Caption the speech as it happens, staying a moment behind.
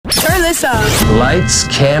this up. Lights,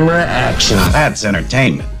 camera, action. Now that's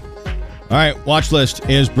entertainment. All right, Watch List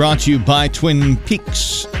is brought to you by Twin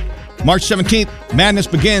Peaks. March 17th, Madness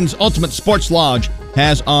Begins. Ultimate Sports Lodge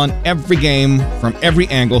has on every game from every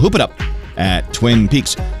angle. Hoop it up at Twin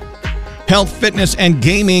Peaks. Health, fitness, and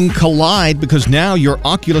gaming collide because now your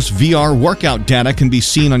Oculus VR workout data can be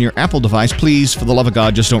seen on your Apple device. Please, for the love of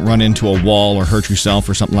God, just don't run into a wall or hurt yourself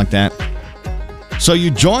or something like that. So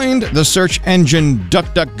you joined the search engine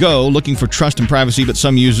DuckDuckGo looking for trust and privacy, but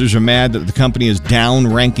some users are mad that the company is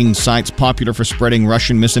down-ranking sites popular for spreading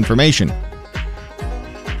Russian misinformation.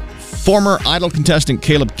 Former Idol contestant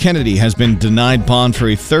Caleb Kennedy has been denied bond for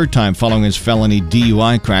a third time following his felony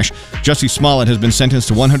DUI crash. Jussie Smollett has been sentenced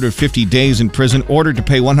to 150 days in prison, ordered to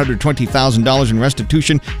pay $120,000 in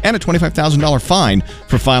restitution and a $25,000 fine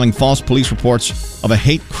for filing false police reports of a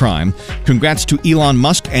hate crime. Congrats to Elon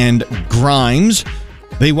Musk and Grimes.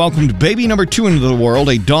 They welcomed baby number 2 into the world,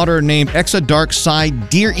 a daughter named Exa Dark Side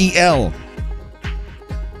Dear EL.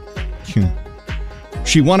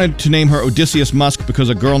 She wanted to name her Odysseus Musk because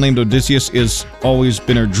a girl named Odysseus has always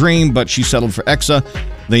been her dream, but she settled for Exa.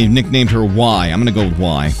 They nicknamed her Y. I'm going to go with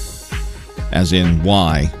Y, as in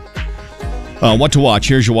Y. What to watch?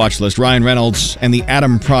 Here's your watch list. Ryan Reynolds and The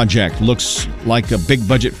Adam Project. Looks like a big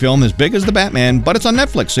budget film, as big as The Batman, but it's on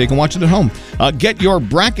Netflix, so you can watch it at home. Get your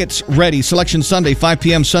brackets ready. Selection Sunday, 5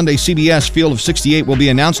 p.m. Sunday, CBS. Field of 68 will be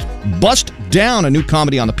announced. Bust Down, a new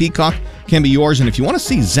comedy on the Peacock, can be yours. And if you want to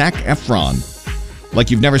see Zac Efron, like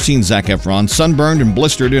you've never seen Zac Efron, sunburned and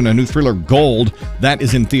blistered in a new thriller, Gold, that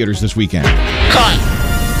is in theaters this weekend. Cut!